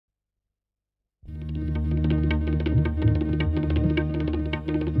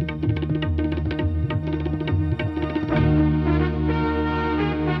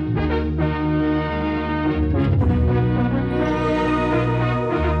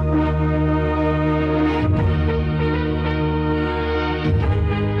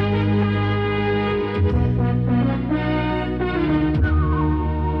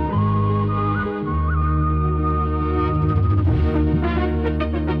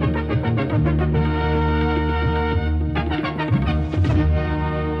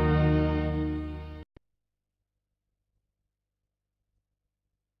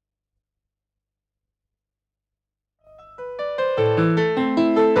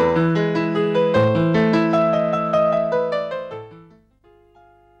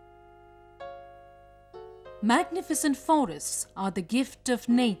magnificent forests are the gift of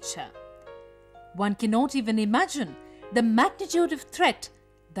nature. One cannot even imagine the magnitude of threat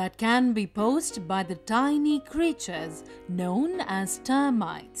that can be posed by the tiny creatures known as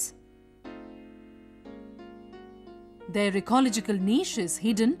termites. Their ecological niche is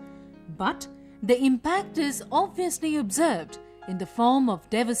hidden, but the impact is obviously observed in the form of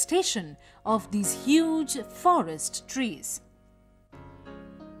devastation of these huge forest trees.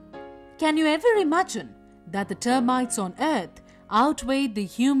 Can you ever imagine that the termites on Earth outweigh the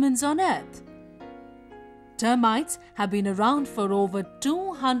humans on Earth? Termites have been around for over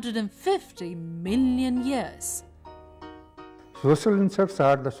 250 million years. Social insects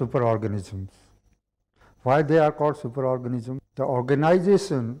are the superorganisms. Why they are called superorganisms? The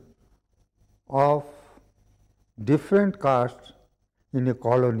organization of different castes in a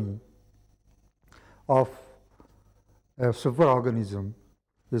colony of a superorganism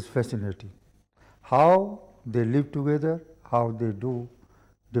is fascinating. How they live together, how they do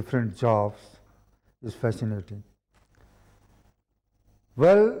different jobs is fascinating.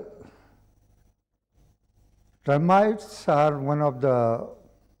 Well, termites are one of the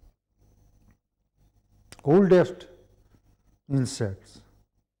oldest insects,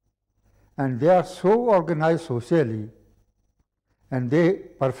 and they are so organized socially, and they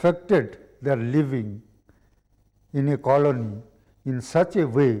perfected their living in a colony in such a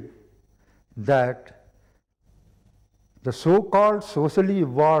way that the so-called socially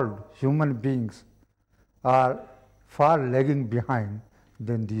evolved human beings are far lagging behind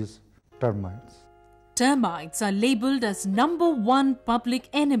than these termites. Termites are labeled as #1 public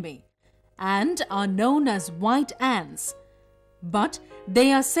enemy and are known as white ants, but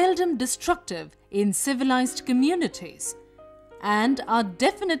they are seldom destructive in civilized communities and are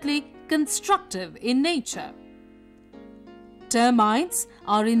definitely constructive in nature. Termites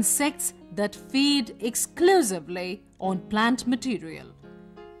are insects that feed exclusively on plant material.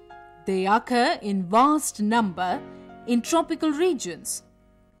 They occur in vast number in tropical regions,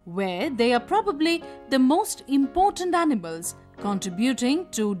 where they are probably the most important animals contributing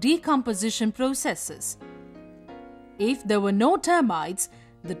to decomposition processes. If there were no termites,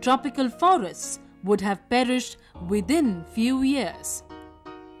 the tropical forests would have perished within few years.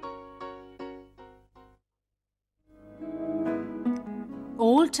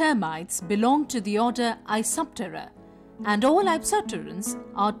 All termites belong to the order Isoptera, and all Isopterans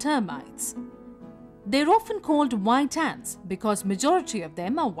are termites. They're often called white ants because majority of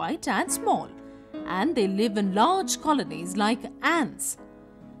them are white and small, and they live in large colonies like ants.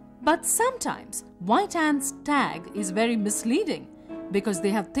 But sometimes white ants' tag is very misleading because they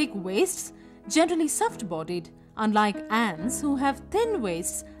have thick waists, generally soft-bodied, unlike ants who have thin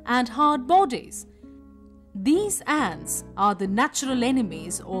waists and hard bodies. These ants are the natural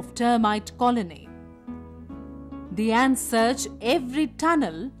enemies of termite colony. The ants search every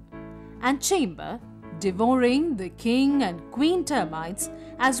tunnel and chamber, devouring the king and queen termites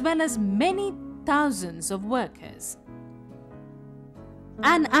as well as many thousands of workers.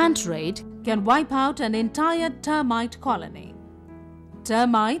 An ant raid can wipe out an entire termite colony.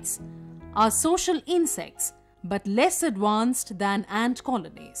 Termites are social insects but less advanced than ant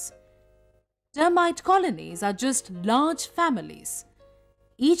colonies. Termite colonies are just large families.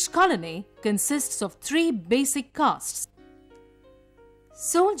 Each colony consists of 3 basic castes.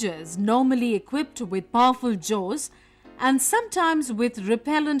 Soldiers normally equipped with powerful jaws and sometimes with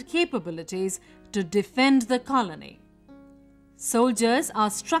repellent capabilities to defend the colony. Soldiers are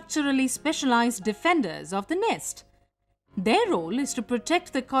structurally specialized defenders of the nest. Their role is to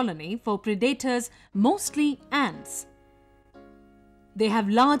protect the colony for predators, mostly ants. They have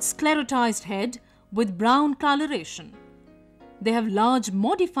large sclerotized head with brown coloration. They have large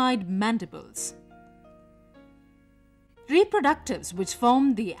modified mandibles. Reproductives which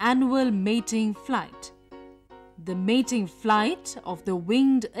form the annual mating flight. The mating flight of the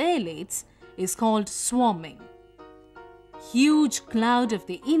winged aelates is called swarming. Huge cloud of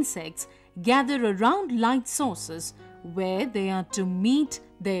the insects gather around light sources where they are to meet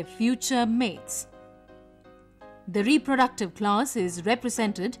their future mates. The reproductive class is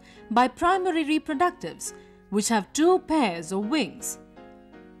represented by primary reproductives, which have 2 pairs of wings.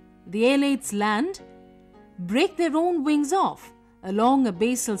 The aelates land, break their own wings off along a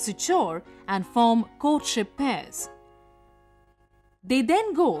basal suture and form courtship pairs. They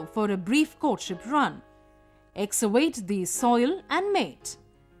then go for a brief courtship run, excavate the soil and mate.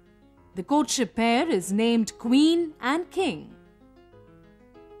 The courtship pair is named queen and king.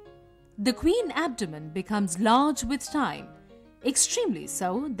 The queen abdomen becomes large with time, extremely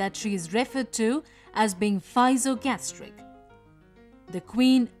so that she is referred to as being physogastric. The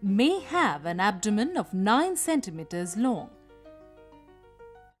queen may have an abdomen of 9 centimeters long.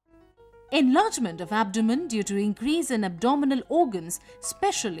 Enlargement of abdomen due to increase in abdominal organs,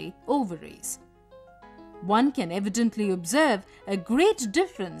 especially ovaries. One can evidently observe a great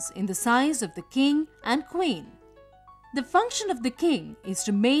difference in the size of the king and queen. The function of the king is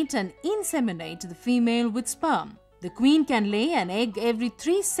to mate and inseminate the female with sperm. The queen can lay an egg every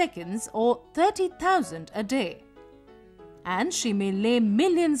 3 seconds or 30,000 a day. And she may lay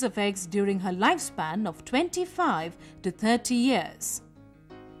millions of eggs during her lifespan of 25 to 30 years.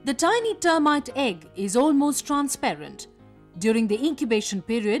 The tiny termite egg is almost transparent. During the incubation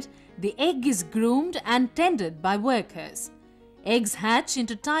period, the egg is groomed and tended by workers. Eggs hatch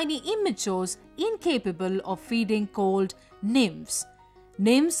into tiny immatures incapable of feeding called nymphs.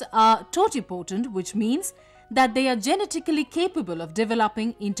 Nymphs are totipotent, which means that they are genetically capable of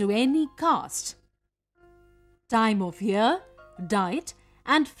developing into any caste. Time of year, diet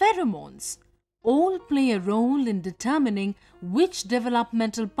and pheromones all play a role in determining which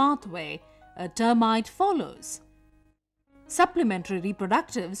developmental pathway a termite follows. Supplementary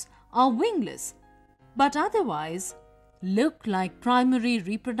reproductives are wingless, but otherwise look like primary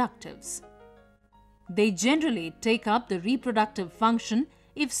reproductives. They generally take up the reproductive function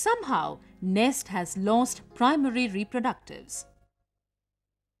if somehow nest has lost primary reproductives.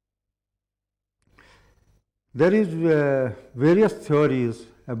 There is various theories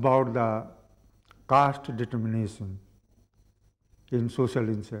about the caste determination in social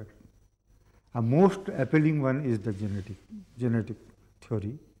insects. A most appealing one is the genetic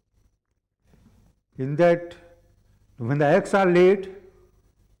theory. In that, when the eggs are laid,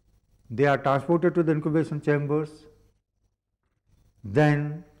 they are transported to the incubation chambers.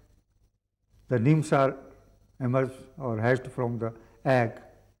 Then the nymphs are emerged or hatched from the egg.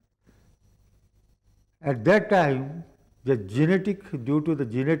 At that time, due to the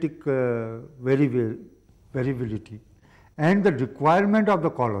genetic variability and the requirement of the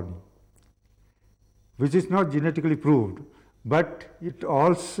colony, which is not genetically proved, but it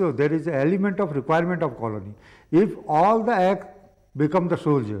also there is an element of requirement of colony. If all the eggs become the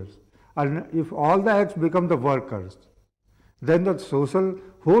soldiers, and if all the eggs become the workers, then the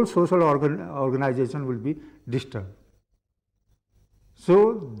whole social organization will be disturbed.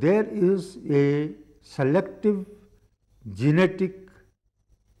 So there is a selective genetic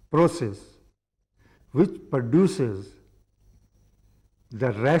process which produces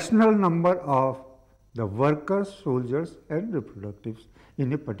the rational number of the workers, soldiers and reproductives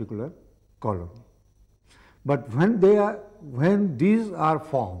in a particular colony. But when these are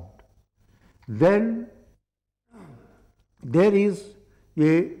formed, then there is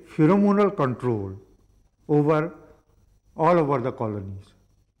a pheromonal control all over the colonies.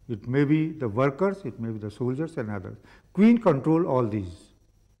 It may be the workers, it may be the soldiers and others. Queen control all these.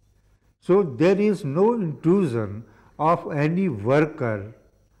 So there is no intrusion of any worker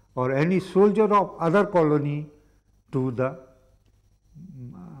or any soldier of other colony to the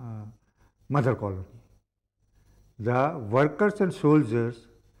mother colony. The workers and soldiers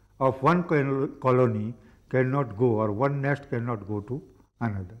of one colony cannot go, or one nest cannot go to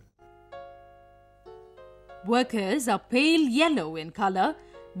another. Workers are pale yellow in color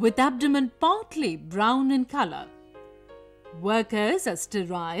with abdomen partly brown in color. Workers are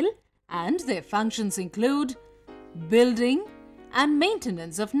sterile and their functions include building and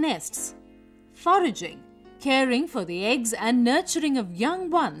maintenance of nests, foraging, caring for the eggs and nurturing of young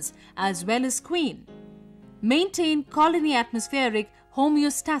ones as well as queen, maintain colony atmospheric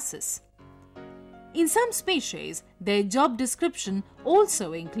homeostasis. In some species, their job description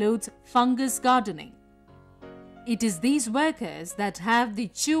also includes fungus gardening. It is these workers that have the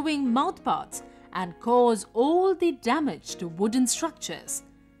chewing mouthparts and cause all the damage to wooden structures.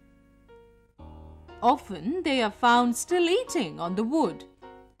 Often they are found still eating on the wood.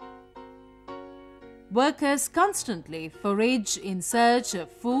 Workers constantly forage in search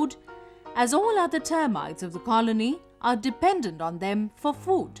of food, as all other termites of the colony are dependent on them for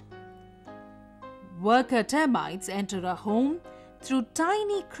food. Worker termites enter a home through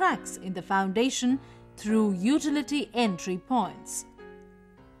tiny cracks in the foundation through utility entry points.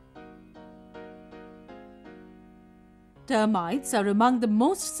 Termites are among the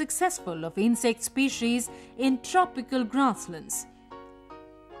most successful of insect species in tropical grasslands.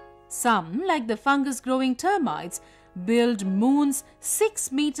 Some, like the fungus-growing termites, build moons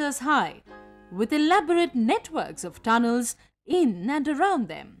 6 meters high with elaborate networks of tunnels in and around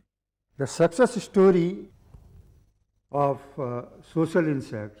them. The success story of social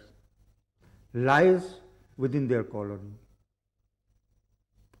insects lies within their colony.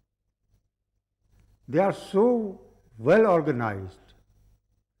 They are so well organized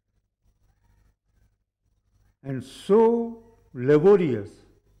and so laborious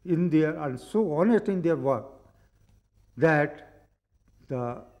in their and so honest in their work that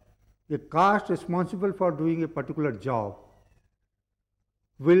a caste responsible for doing a particular job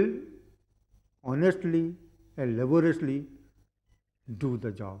will honestly and laboriously do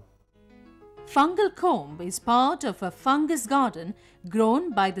the job. Fungal comb is part of a fungus garden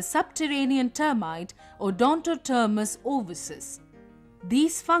grown by the subterranean termite Odontotermus ovicis.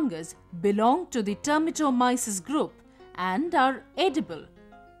 These fungus belong to the Termitomyces group and are edible.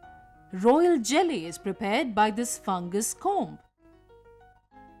 Royal jelly is prepared by this fungus comb.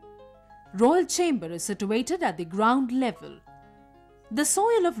 Royal chamber is situated at the ground level. The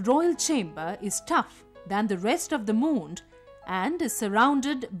soil of royal chamber is tougher than the rest of the mound and is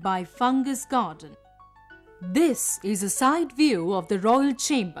surrounded by fungus garden. This is a side view of the royal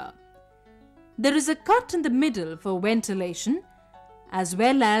chamber. There is a cut in the middle for ventilation as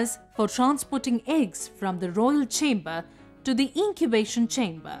well as for transporting eggs from the royal chamber to the incubation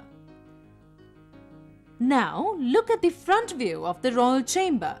chamber. Now look at the front view of the royal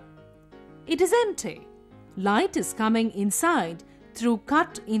chamber. It is empty. Light is coming inside through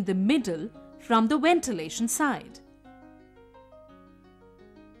cut in the middle from the ventilation side.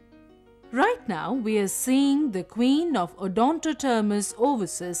 Right now we are seeing the queen of Odontotermus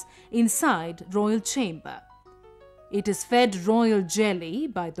ovicis inside royal chamber. It is fed royal jelly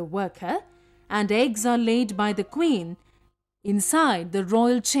by the worker and eggs are laid by the queen inside the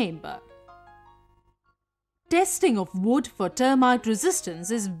royal chamber. Testing of wood for termite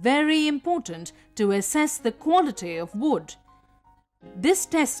resistance is very important to assess the quality of wood. This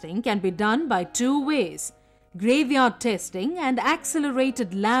testing can be done by two ways: graveyard testing and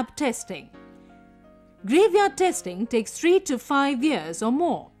accelerated lab testing. Graveyard testing takes 3 to 5 years or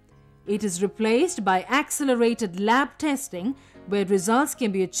more. It is replaced by accelerated lab testing where results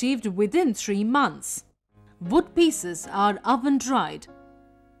can be achieved within 3 months. Wood pieces are oven dried,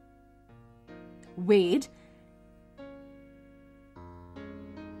 weighed,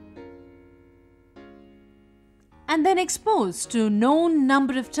 and then exposed to known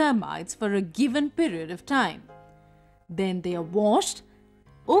number of termites for a given period of time. Then they are washed,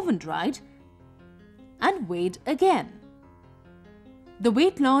 oven dried and weighed again. The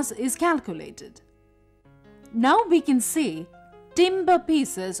weight loss is calculated. Now we can see timber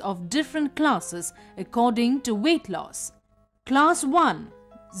pieces of different classes according to weight loss. Class 1,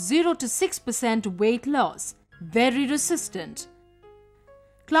 0 to 6% weight loss, very resistant.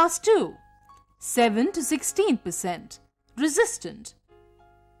 Class 2, 7 to 16%, resistant.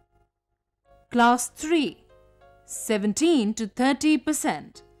 Class 3, 17 to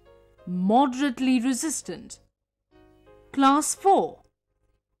 30%, moderately resistant. Class 4,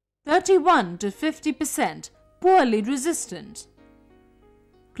 31 to 50%, poorly resistant.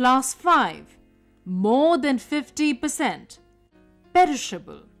 Class 5, more than 50%,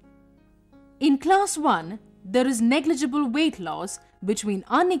 perishable. In Class 1, there is negligible weight loss between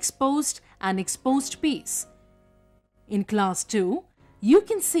unexposed and exposed piece. In Class 2, you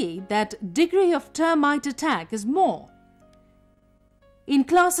can see that degree of termite attack is more. In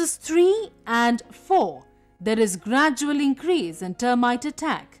Classes 3 and 4, there is gradual increase in termite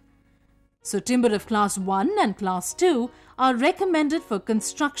attack. So timber of Class 1 and Class 2 are recommended for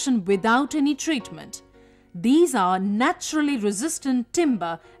construction without any treatment. These are naturally resistant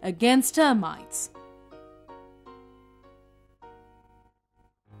timber against termites.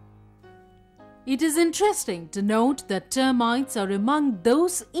 It is interesting to note that termites are among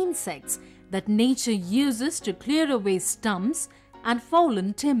those insects that nature uses to clear away stumps and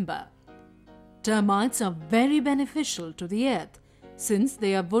fallen timber. Termites are very beneficial to the earth since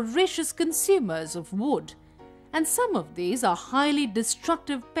they are voracious consumers of wood, and some of these are highly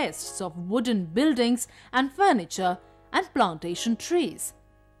destructive pests of wooden buildings and furniture and plantation trees.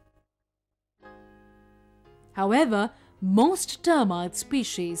 However, most termite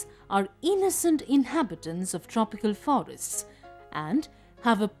species are innocent inhabitants of tropical forests and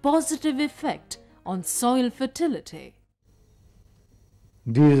have a positive effect on soil fertility.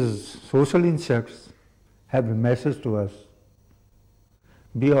 These social insects have a message to us.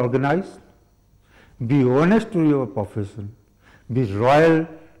 Be organized, be honest to your profession, be loyal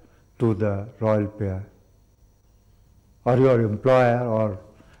to the royal pair or your employer or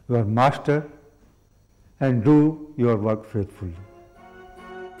your master, and do your work faithfully.